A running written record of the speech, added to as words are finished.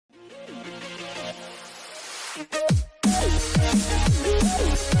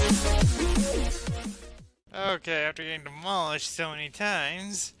Okay, after getting demolished so many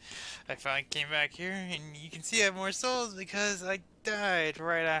times, I finally came back here, and you can see I have more souls because I died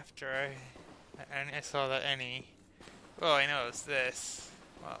right after I saw that any. Well, I noticed this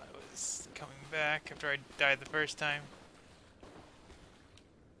while I was coming back after I died the first time.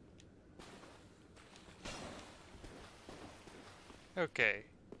 Okay,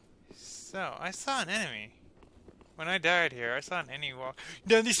 so I saw an enemy. When I died here, I saw an enemy walk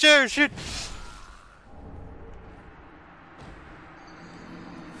down these stairs. Shit!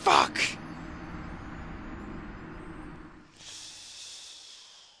 Fuck!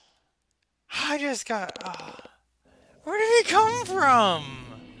 I just got... where did he come from?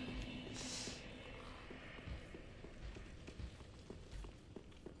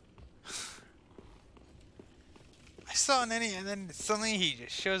 I saw an enemy and then suddenly he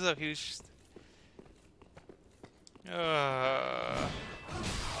just shows up. He was just... I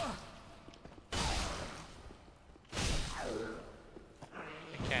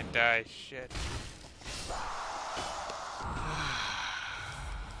can't die. Shit.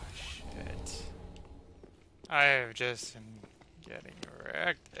 Shit. I have just been getting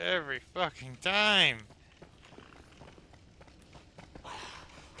wrecked every fucking time.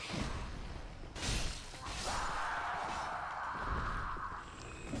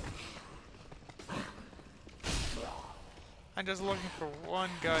 I'm just looking for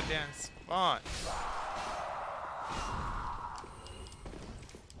one goddamn spot.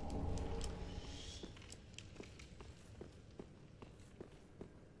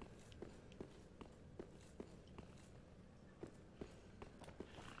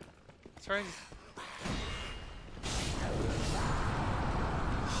 Sorry.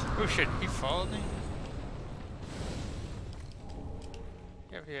 Oh shit, he followed me?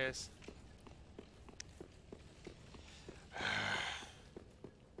 Yep, he is.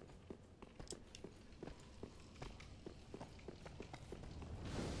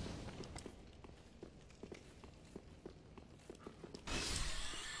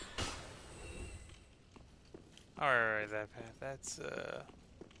 Alright, that path, that's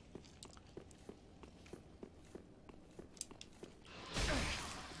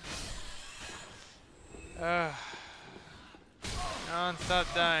non-stop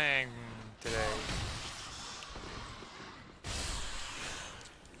dying today.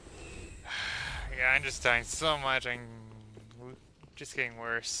 Yeah, I'm just dying so much, I'm just getting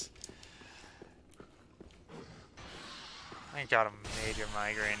worse. I got a major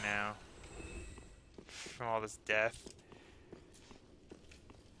migraine now from all this death.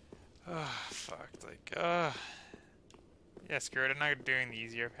 Oh, fuck, like, yeah, screw it, I'm not doing the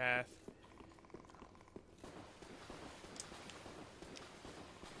easier path.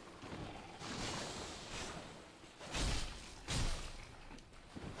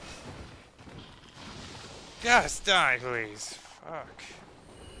 Just die, please. Fuck.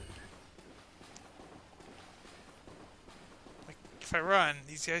 Like, if I run,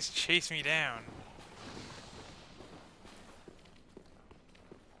 these guys chase me down.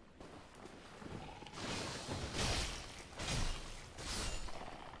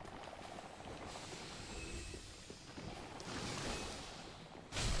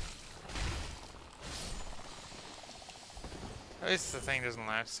 At least the thing doesn't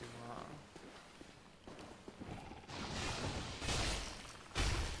last too long.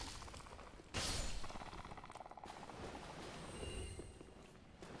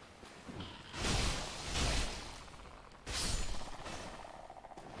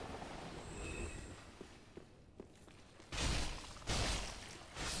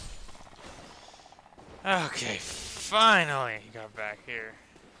 Okay, finally got back here.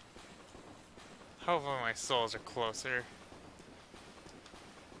 Hopefully my souls are closer.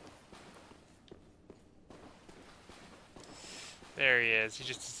 There he is, he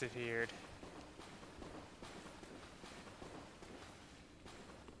just disappeared.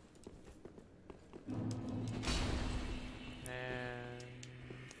 And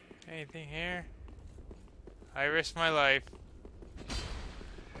anything here? I risked my life.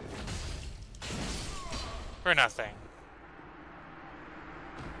 For nothing.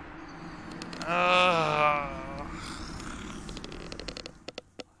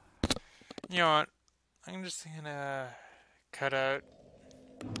 You know what? I'm just gonna cut out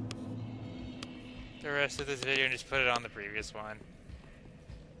the rest of this video and just put it on the previous one.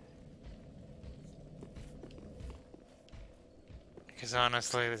 Because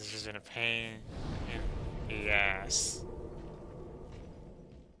honestly, this has just been a pain in the ass.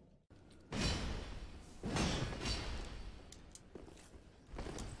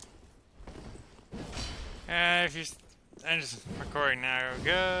 If you, I'm just recording now. Here it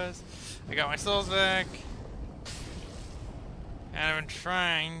goes. I got my souls back, and I've been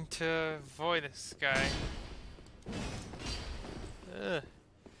trying to avoid this guy. Ugh.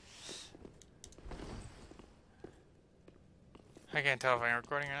 I can't tell if I'm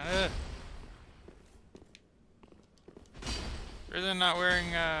recording or not. Ugh. Really not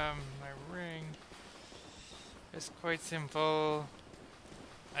wearing my ring. It's quite simple.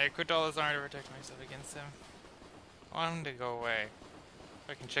 I equipped all this armor to protect myself against him. I want him to go away.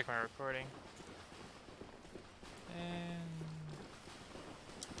 I can check my recording. And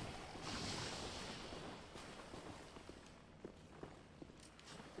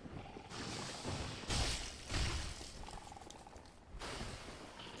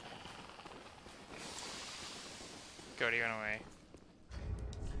Cody went away.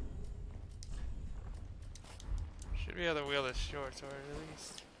 Should be able to wield this short sword at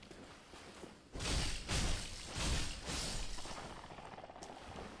least.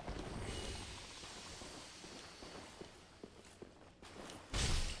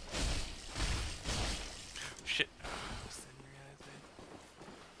 Shit. Oh, I didn't realize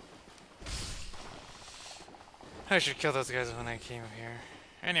it. I should kill those guys when I came here.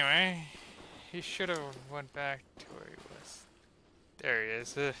 Anyway, he should have went back to where he was. There he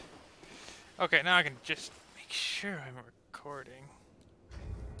is. Okay, now I can just make sure I'm recording.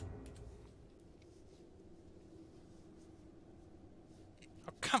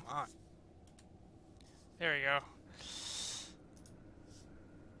 Oh, come on. There we go.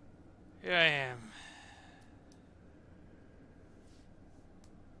 Here I am.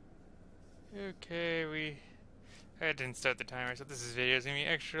 Okay, I didn't start the timer, so this video is gonna be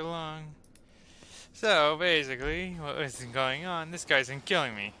extra long. So, basically, what was going on, this guy's been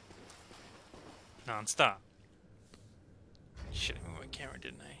killing me. Non-stop. Shit, I moved my camera,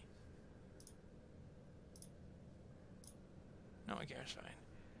 didn't I? No, my camera's fine.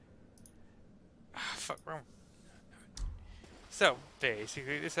 Ah, fuck, wrong. So,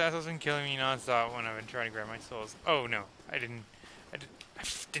 basically, this asshole's been killing me non-stop when I've been trying to grab my souls. Oh, no, I didn't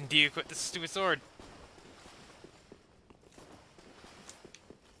de-equip this stupid sword.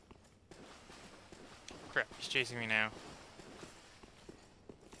 Crap, he's chasing me now.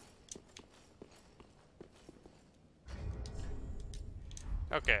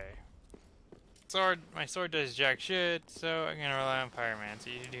 Okay. My sword does jack shit, so I'm gonna rely on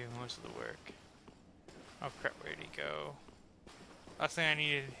pyromancy to do most of the work. Oh crap, where'd he go? Last thing I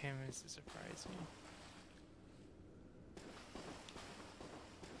needed him is to surprise me.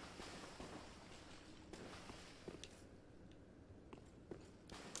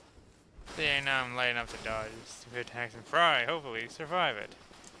 Yeah, now I'm lighting up to dodge stupid attacks and fry, hopefully survive it.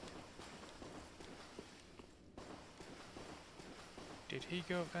 Did he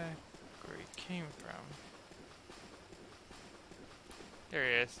go back where he came from? There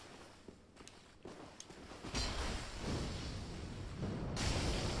he is.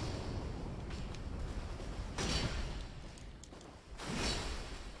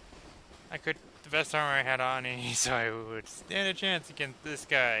 I could the best armor I had on me, so I would stand a chance against this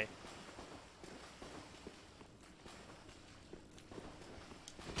guy.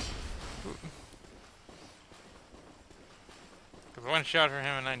 One shot for him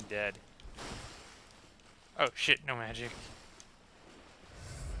and I'm dead. Oh shit, no magic.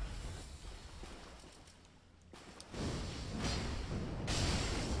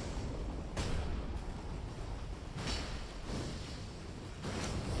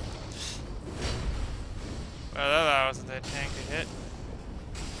 Well, that wasn't that tank to hit.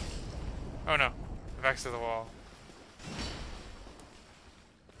 Oh no, back to the wall.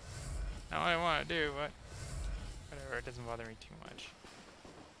 Not what I want to do, but whatever, it doesn't bother me too much.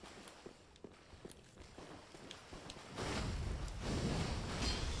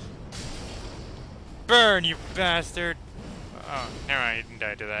 Burn, you bastard! Oh, never mind, you didn't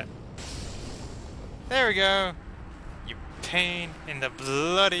die to that. There we go! You pain in the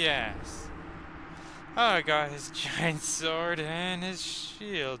bloody ass. Oh, I got his giant sword and his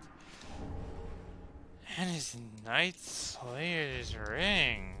shield. And his Knight Slayer's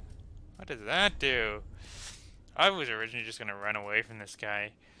ring. What does that do? I was originally just gonna run away from this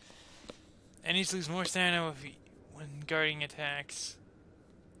guy. And he's lose more stamina when guarding attacks.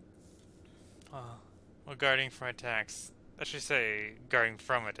 Well, guarding from attacks. I should say guarding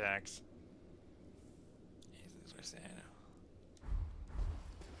from attacks. He's lose more stamina.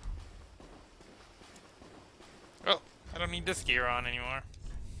 Well, I don't need this gear on anymore.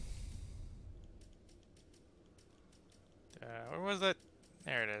 Where was that?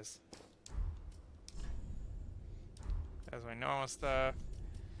 There it is. That's my normal stuff.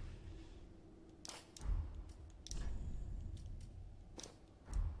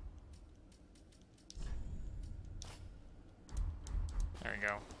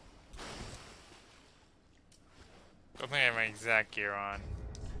 think I have my exact gear on.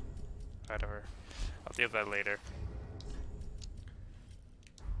 Whatever. I'll deal with that later.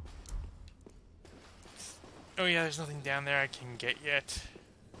 Oh yeah, there's nothing down there I can get yet.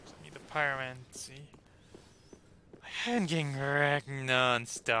 Just need the pyromancy. I'm getting wrecked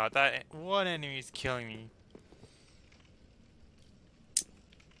non-stop. That one enemy is killing me.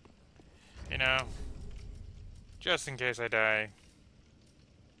 You know, just in case I die.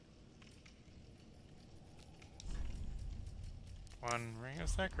 One ring of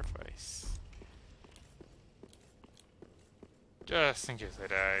sacrifice. Just in case I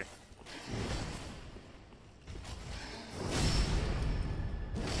die.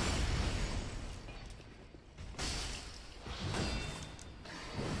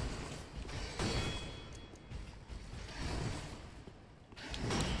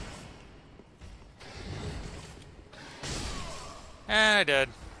 And I died.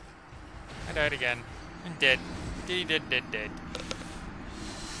 I died again. I'm dead. Dead.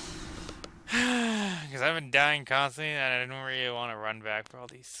 Because I've been dying constantly and I don't really want to run back for all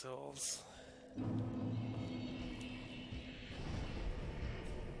these souls.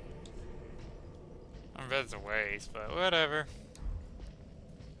 I bet it's a waste, but whatever.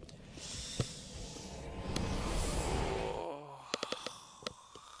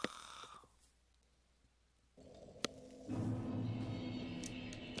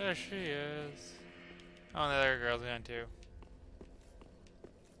 There she is. Oh, and the other girl's gone too.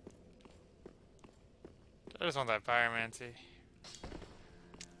 I just want that pyromancy.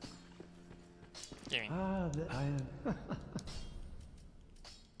 Gimme.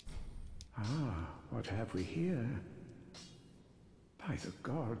 What have we here? By the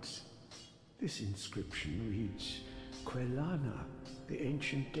gods, this inscription reads, Quelana, the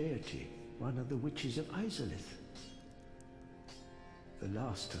ancient deity, one of the witches of Izalith. The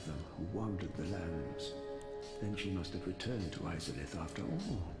last of them who wandered the lands. Then she must have returned to Izalith after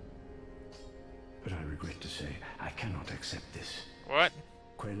all. But I regret to say, I cannot accept this. What?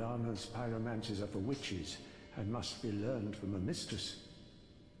 Quelana's pyromancies are for witches, and must be learned from a mistress.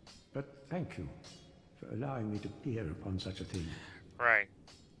 But thank you for allowing me to peer upon such a thing. Right.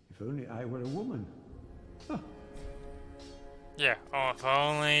 If only I were a woman. Huh. Yeah, oh, if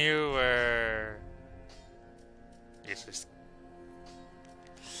only you were... It's just...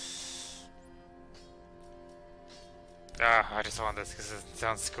 Ah, I just want this because it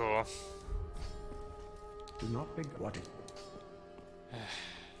sounds cool. Do not think what it...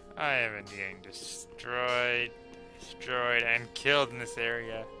 I have been getting destroyed, and killed in this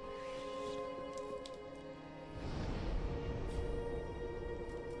area.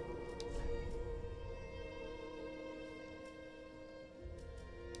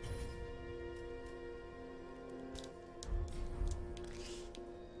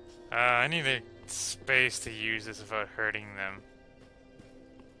 I need the space to use this without hurting them.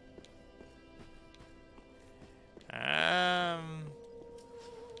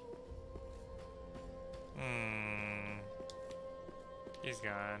 He's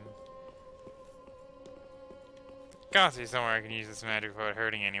gone. Gotta see somewhere I can use this magic without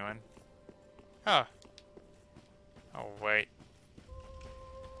hurting anyone. Oh. Oh, wait.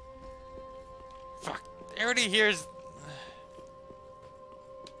 Fuck. Everybody hears...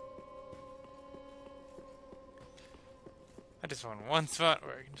 I just want one spot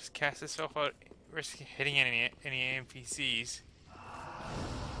where I can just cast this spell without risking hitting any NPCs.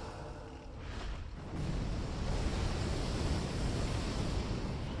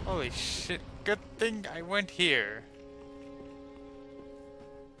 Holy shit, good thing I went here.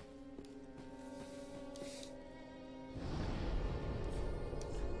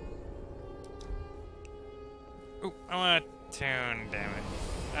 Ooh, I want to tune, damn it.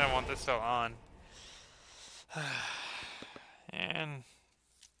 I don't want this spell on. And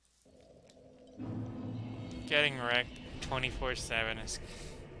getting wrecked 24/7 is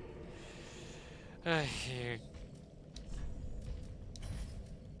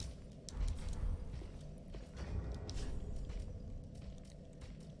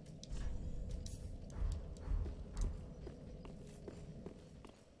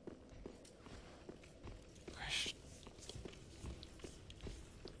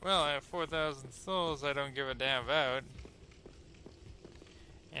well, I have 4,000 souls I don't give a damn about.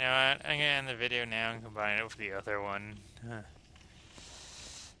 You know what, I'm gonna end the video now and combine it with the other one.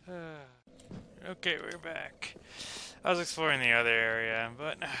 Okay, we're back. I was exploring the other area,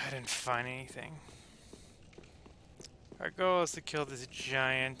 but I didn't find anything. Our goal is to kill this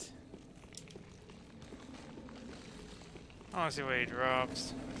giant. I wanna see what he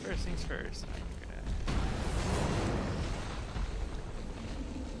drops. First things first.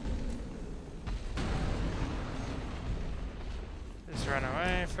 to run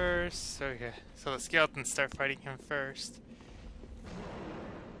away first. Okay, so the skeletons start fighting him first.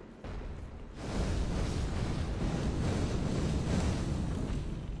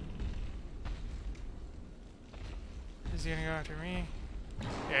 Is he gonna go after me?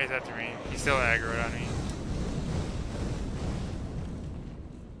 Yeah, he's after me. He's still aggroed on me.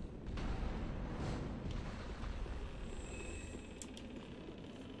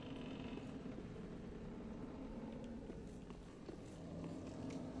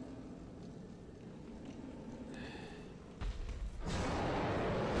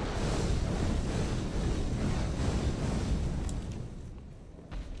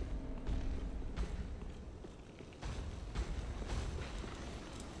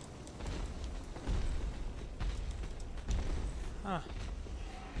 Huh.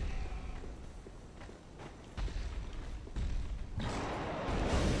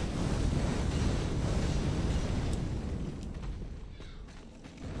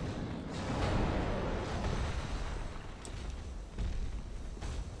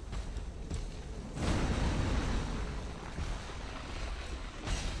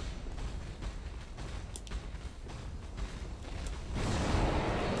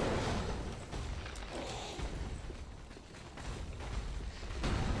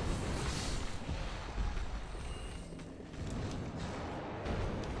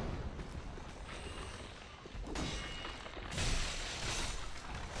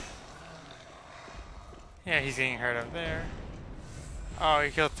 Yeah, he's getting hurt up there. Oh,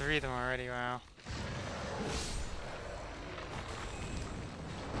 he killed 3 of them already, wow.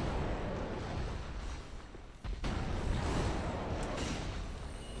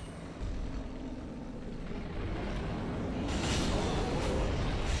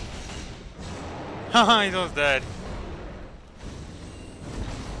 Haha, he's almost dead.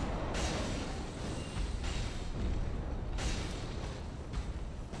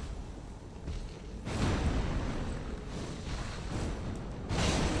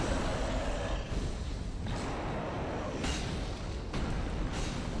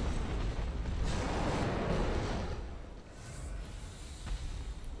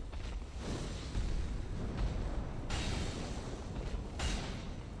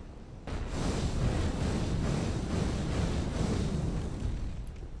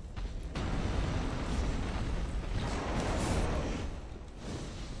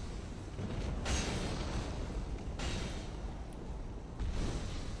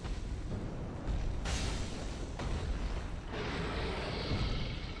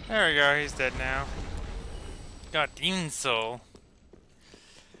 There we go, he's dead now. Got Demon Soul.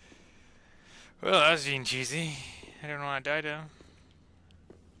 Well, that was being cheesy. I don't want to die to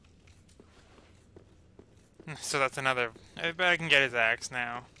him. So that's another. I bet I can get his axe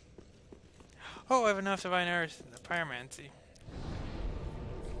now. Oh, I have enough divine earth in the pyromancy.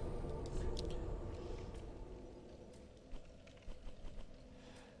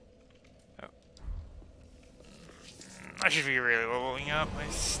 Oh. I should be really leveling up my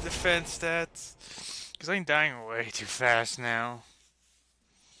defense stats. Because I'm dying way too fast now.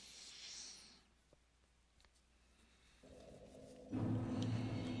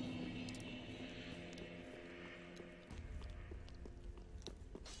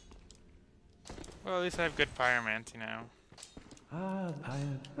 Well, at least I have good pyromancy now.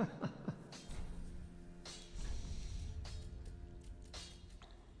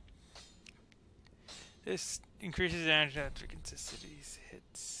 This increases damage after consistency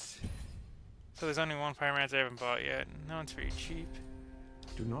hits. So there's only one pyromancy I haven't bought yet. No one's very cheap.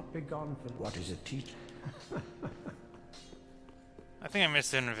 Do not be gone for what is a teach. I think I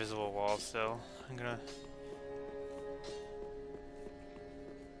missed the invisible wall still. I'm gonna